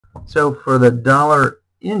So for the dollar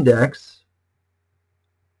index,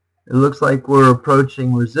 it looks like we're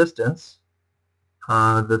approaching resistance.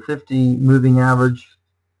 The 50 moving average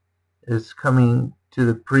is coming to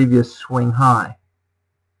the previous swing high.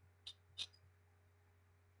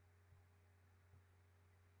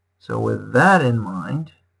 So with that in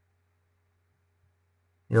mind,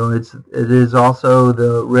 it is also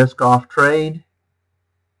the risk off trade,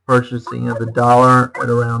 purchasing of the dollar at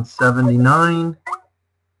around 79,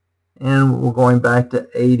 and we're going back to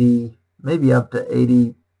 80, maybe up to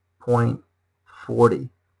 80.40.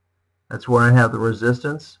 That's where I have the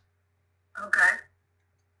resistance. Okay.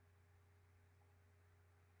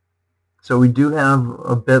 So we do have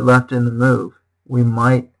a bit left in the move. We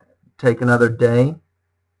might take another day,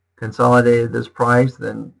 consolidate at this price,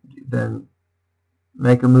 then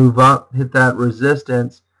make a move up, hit that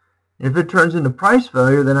resistance. If it turns into price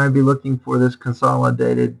failure, then I'd be looking for this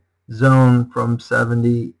consolidated zone from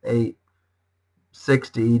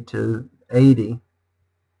 78.60 to 80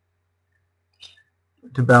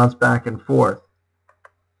 to bounce back and forth.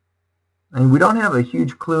 And we don't have a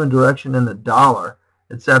huge clue and direction in the dollar,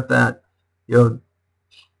 except that the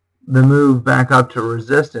move back up to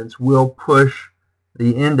resistance will push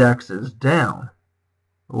the indexes down.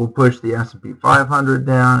 It will push the S&P 500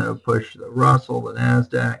 down. It will push the Russell, the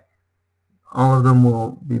NASDAQ. All of them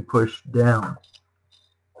will be pushed down.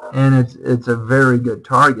 And it's a very good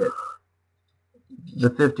target. The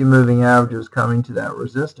 50 moving average is coming to that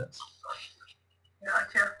resistance.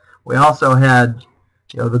 Gotcha. We also had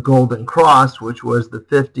the golden cross, which was the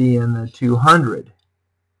 50 and the 200.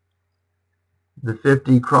 The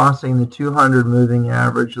 50 crossing the 200 moving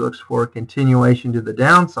average looks for a continuation to the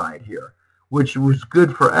downside here, which was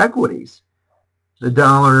good for equities. The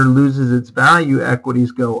dollar loses its value,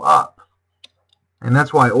 equities go up. And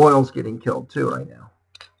that's why oil's getting killed too right now,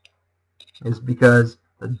 is because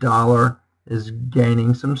the dollar is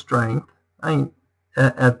gaining some strength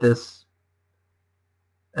at this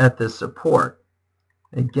support.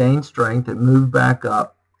 It gained strength, it moved back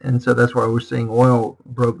up, and so that's why we're seeing oil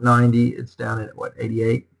broke 90. It's down at what,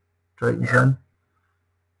 88, Drayton said.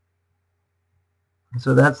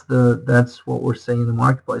 So that's what we're seeing in the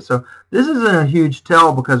marketplace. So this isn't a huge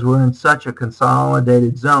tell because we're in such a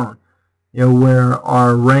consolidated zone, where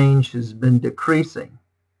our range has been decreasing.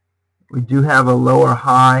 We do have a lower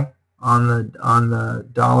high on the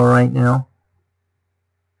dollar right now.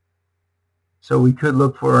 So we could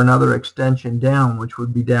look for another extension down, which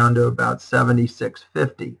would be down to about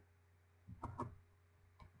 76.50.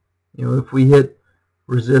 If we hit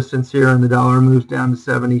resistance here and the dollar moves down to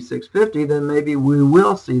 76.50, then maybe we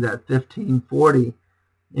will see that 1540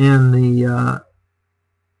 in the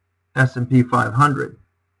S&P 500.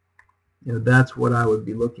 That's what I would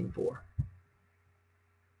be looking for.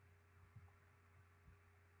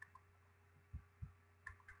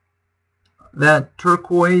 That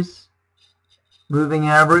turquoise moving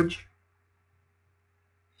average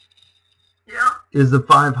is the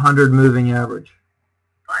 500 moving average.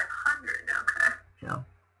 500, okay. Yeah.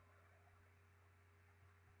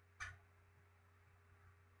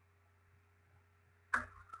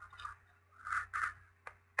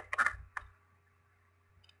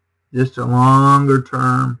 Just a longer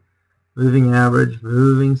term moving average,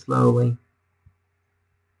 moving slowly,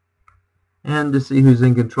 and to see who's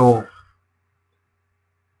in control.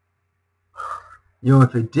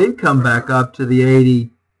 If it did come back up to the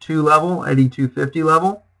 82 level, 82.50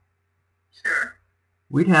 level, sure,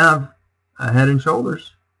 we'd have a head and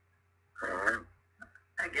shoulders.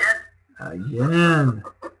 Again.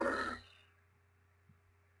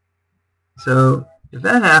 So if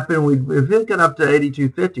that happened, if it got up to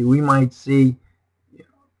 82.50, we might see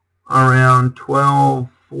around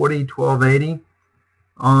 1240, 1280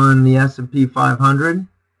 on the S&P 500,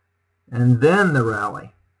 and then the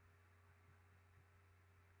rally.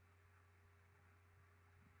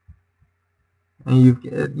 And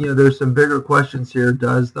there's some bigger questions here.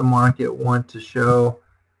 Does the market want to show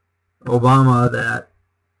Obama that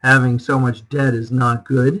having so much debt is not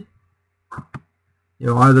good?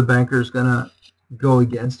 Are the bankers going to go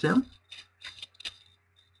against him?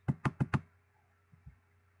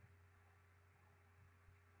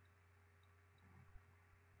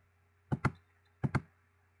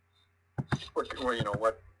 Well,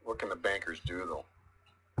 what can the bankers do though?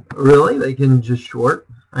 Really, they can just short.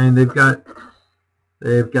 I mean, they've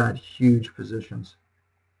got huge positions.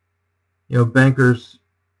 Bankers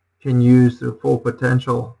can use their full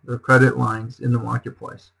potential, their credit lines in the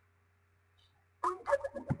marketplace.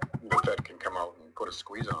 The Fed can come out and put a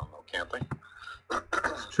squeeze on them, though, can't they?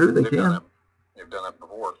 It's true, they can. They've done that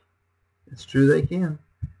before. It's true, they can.